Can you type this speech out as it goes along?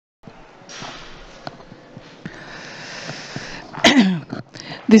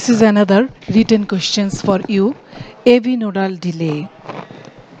This is another written questions for you. AV nodal delay.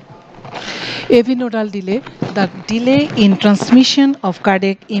 AV nodal delay, the delay in transmission of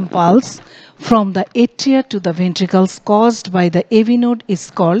cardiac impulse from the atria to the ventricles caused by the AV node is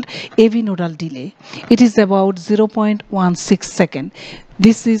called AV nodal delay. It is about 0.16 second.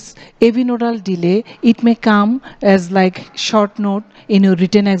 This is AV nodal delay. It may come as like short note in your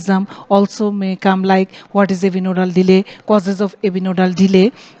written exam, also may come like what is AV nodal delay, causes of AV nodal delay,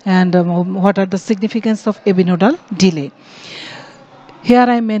 and what are the significance of AV nodal delay. Here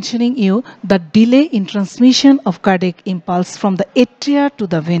I am mentioning you the delay in transmission of cardiac impulse from the atria to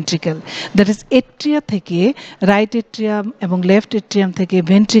the ventricle. That is atria theke right atrium এবং left atrium থেকে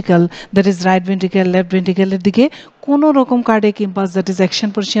ventricle, that is right ventricle left ventricle এর দিকে কোনো রকম cardiac impulse that is action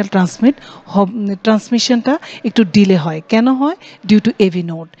potential ট্রান্সমিশনটা একটু delay হয়। কেন হয়? Due to AV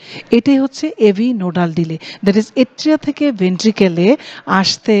node. এটাই হচ্ছে AV nodal delay. That is এট্রিয়া থেকে ভেন্ট্রিকেলে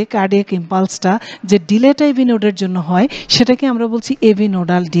আসতে কার্ডিয়াক ইম্পালসটা যে ডিলেটা এভি নোডের জন্য হয় সেটাকে আমরা বলছি এভি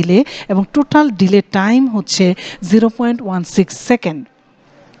নোডাল ডিলে, এবং টোটাল ডিলে টাইম হচ্ছে 0.16 second.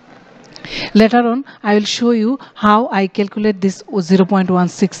 Later on, I will show you how I calculate this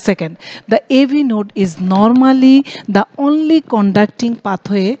 0.16 second. The AV node is normally the only conducting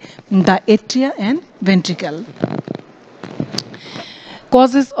pathway in the atria and ventricle.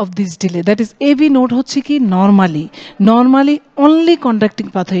 Causes of this delay, that is AV node হচ্ছে কি normally only conducting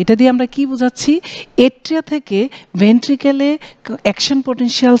pathway. এটা দিয়ে আমরা কি বোঝাচ্ছি? এট্রিয়া থেকে ভেন্ট্রিকেলে action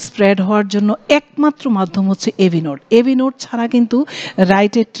potential spread হওয়ার জন্য একমাত্র মাধ্যম হচ্ছে এভি নোড। এভি নোড ছাড়া কিন্তু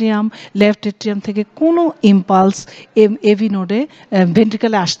রাইট এট্রিয়াম লেফট এট্রিয়াম থেকে কোনো ইম্পালস এভি নোডে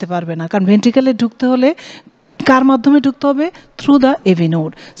ভেন্ট্রিকেলে আসতে পারবে না, কারণ ভেন্ট্রিকেলে ঢুকতে হলে কার মাধ্যমে ঢুকতে হবে? Through the AV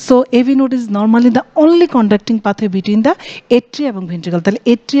node. So AV node is normally the only conducting pathway between the এট্রিয়া এবং ভেন্ট্রিকেল। তাহলে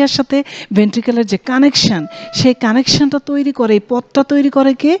এট্রিয়ার সাথে ভেন্ট্রিকেলের যে কানেকশন, সেই কানেকশনটা তৈরি করে, এই পথটা তৈরি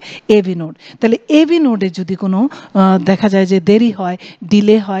করে কে? AV node. তাহলে এভি নোডে যদি কোনো দেখা যায় যে দেরি হয়,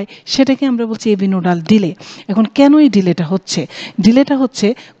 ডিলে হয়, সেটাকে আমরা বলছি এভি নোডাল ডিলে। এখন কেন এই ডিলেটা হচ্ছে? ডিলেটা হচ্ছে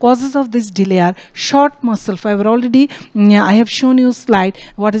causes of this delay R short muscle fibre. Already I have shown you slide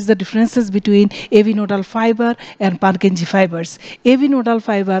what is the differences between AV nodal fiber and Purkinje fibers. AV nodal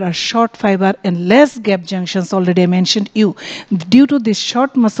fiber are short fiber and less gap junctions. Already I mentioned you. Due to these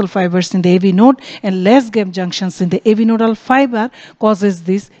short muscle fibers in the AV node and less gap junctions in the AV nodal fiber causes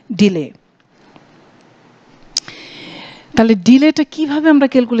this delay. তাহলে ডিলেটা কিভাবে আমরা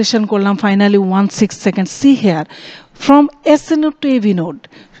calculation করলাম? Finally 16 second. C hair, from SN node to AV node,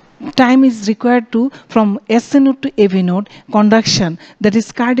 time is required to from SN node to AV node conduction, that is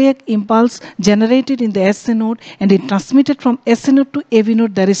cardiac impulse generated in the SN node and it transmitted from SN node to AV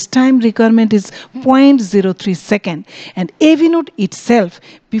node. There is time requirement is 0.03 second, and AV node itself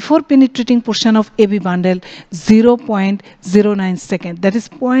before penetrating portion of AV bundle 0.09 second, that is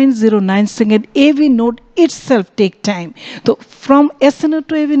 0.09 second. AV node itself take time. So from SN node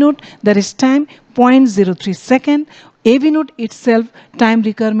to AV node there is time 0.03 second. AV node itself time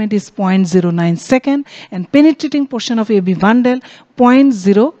requirement is 0.09 second, and penetrating portion of AV bundle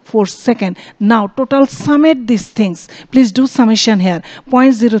 0.04 second. Now total summate these things. Please do summation here.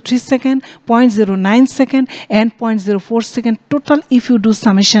 0.03 second, 0.09 second and 0.04 second. Total if you do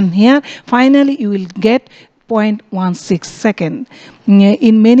summation here, finally you will get 0.16 second.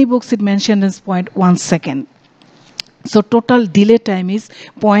 In many books it mentioned as 0.1 second. So total delay time is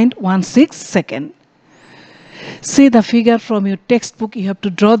 0.16 second. See the figure from your textbook. You have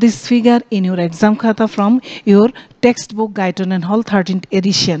to draw this figure in your exam khata from your textbook Guyton and Hall 13th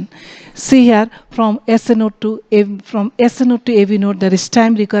edition. See here, from SN node to AV node there is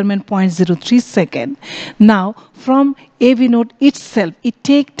time requirement 0.03 second. Now from AV node itself it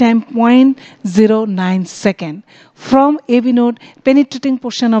take time 0.09 second. From AV node penetrating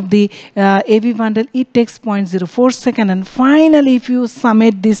portion of the AV bundle it takes 0.04 second, and finally if you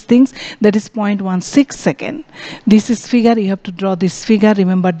summate these things that is 0.16 second. This is figure, you have to draw this figure,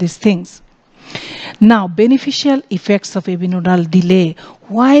 remember these things. Now beneficial effects of AV nodal delay.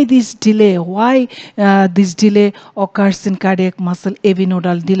 Why this delay? Why this delay occurs in cardiac muscle AV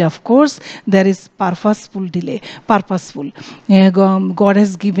nodal delay? Of course there is purposeful delay. Purposeful. God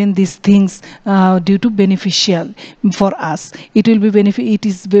has given these things due to beneficial for us. It will be it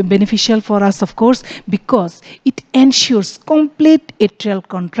is beneficial for us, of course, because it ensures complete atrial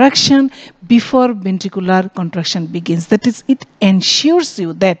contraction before ventricular contraction begins. That is, it ensures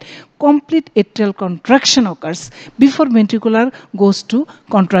you that complete atrial contraction occurs before ventricular goes to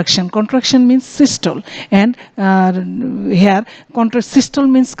contraction. Contraction means systole, and here systole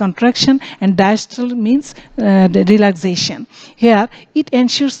means contraction and diastole means the relaxation. Here it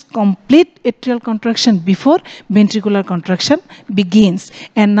ensures complete atrial contraction before ventricular contraction begins.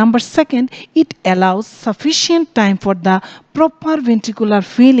 And number second, it allows sufficient time for the proper ventricular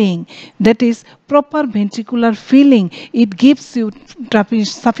filling. That is proper ventricular filling. It gives you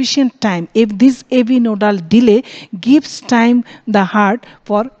sufficient time. If this AV nodal delay gives time the heart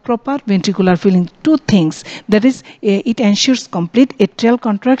for proper ventricular filling. Two things. That is, it ensures complete atrial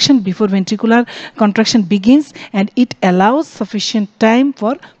contraction before ventricular contraction begins, and it allows sufficient time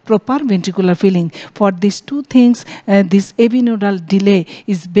for proper ventricular filling. For these two things, this AV nodal delay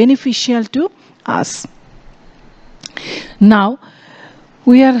is beneficial to us. Now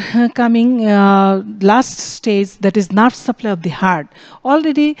we are coming last stage, that is nerve supply of the heart.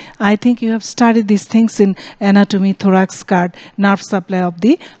 Already I think you have studied these things in anatomy, thorax card, nerve supply of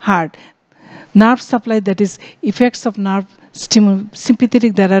the heart. Nerve supply, that is effects of nerve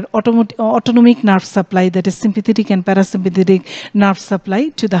sympathetic. There are autonomic nerve supply, that is sympathetic and parasympathetic nerve supply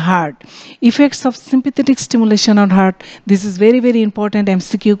to the heart. Effects of sympathetic stimulation on heart. This is very, very important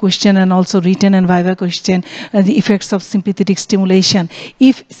MCQ question and also written and viva question. The effects of sympathetic stimulation.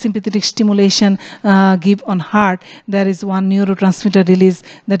 If sympathetic stimulation give on heart, there is one neurotransmitter release,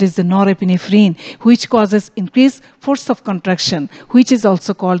 that is the norepinephrine, which causes increased force of contraction, which is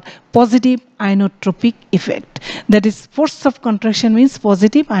also called positive inotropic effect. That is, force of contraction means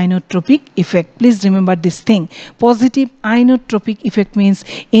positive inotropic effect. Please remember this thing. Positive inotropic effect means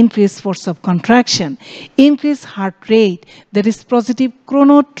increased force of contraction. Increased heart rate, that is positive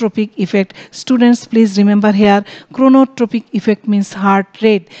chronotropic effect. Students, please remember here, chronotropic effect means heart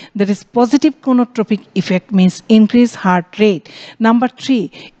rate. That is, positive chronotropic effect means increased heart rate. Number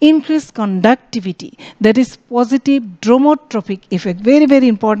 3, increased conductivity. That is positive dromotropic effect. Very, very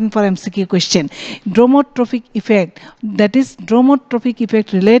important for MCQ question. Dromotropic effect, that is dromotropic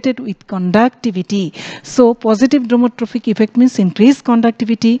effect related with conductivity. So positive dromotropic effect means increased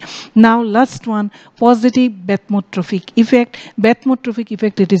conductivity. Now last one, positive bathmotropic effect. Bathmotropic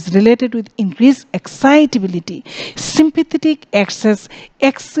effect, it is related with increased excitability. Sympathetic acts as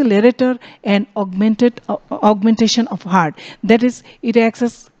accelerator and augmentation of heart. That is, it acts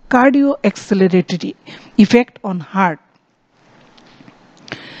as cardio acceleratory effect on heart.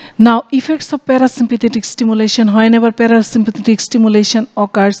 Now, effects of parasympathetic stimulation. Whenever parasympathetic stimulation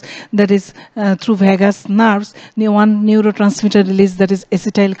occurs, that is through vagus nerves, one neurotransmitter release, that is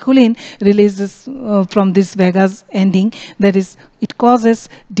acetylcholine, releases from this vagus ending. That is, it causes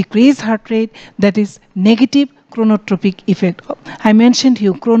decreased heart rate, that is negative chronotropic effect. I mentioned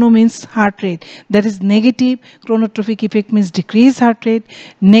here, chrono means heart rate. That is negative chronotropic effect means decreased heart rate.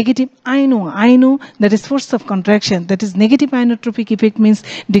 Negative ino, that is force of contraction. That is negative inotropic effect means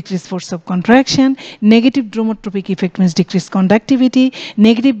decreased force of contraction. Negative dromotropic effect means decreased conductivity.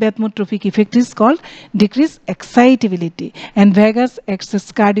 Negative bathmotropic effect is called decreased excitability. And vagus acts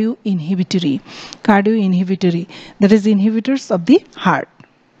as cardio inhibitory. That is inhibitors of the heart.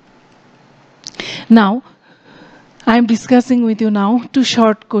 Now I am discussing with you now two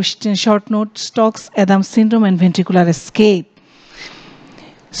short questions, short notes: Stokes-Adams syndrome and ventricular escape.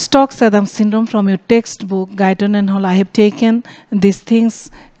 Stokes-Adams syndrome, from your textbook, Guyton and Hall. I have taken these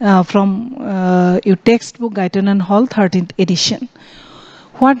things from your textbook, Guyton and Hall, 13th edition.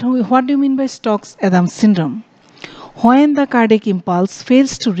 What do you mean by Stokes-Adams syndrome? When the cardiac impulse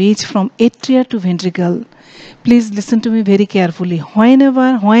fails to reach from atria to ventricle. Please listen to me very carefully.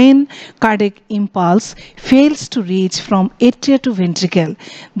 When cardiac impulse fails to reach from atria to ventricle,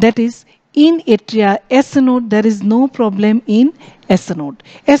 that is, in atria, S node, there is no problem in S node.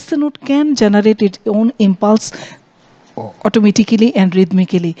 S node can generate its own impulse automatically and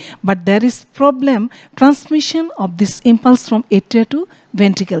rhythmically, but there is problem transmission of this impulse from atria to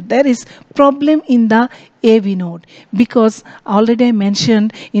ventricle. There is problem in the AV node, because already I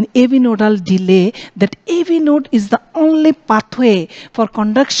mentioned in AV nodal delay that AV node is the only pathway for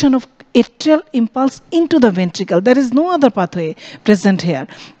conduction of atrial impulse into the ventricle. There is no other pathway present here.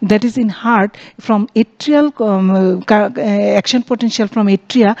 That is in heart, from atrial action potential from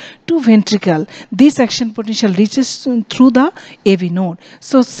atria to ventricle. This action potential reaches through the AV node.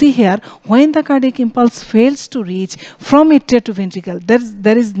 So see here, when the cardiac impulse fails to reach from atria to ventricle,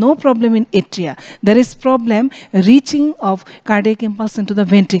 there is no problem in atria. There is problem reaching of cardiac impulse into the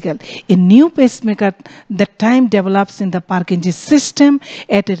ventricle. A new pacemaker, the time develops in the Purkinje system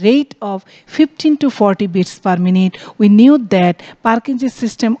at a rate of 15 to 40 beats per minute. We knew that Purkinje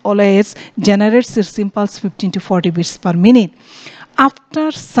system always generates its impulse 15 to 40 beats per minute.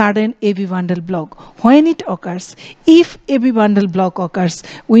 after sudden AV bundle block. When it occurs, if AV bundle block occurs,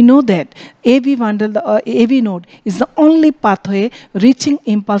 we know that AV node is the only pathway reaching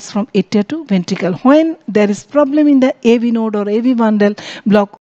impulse from atria to ventricle. When there is problem in the AV node or AV bundle block,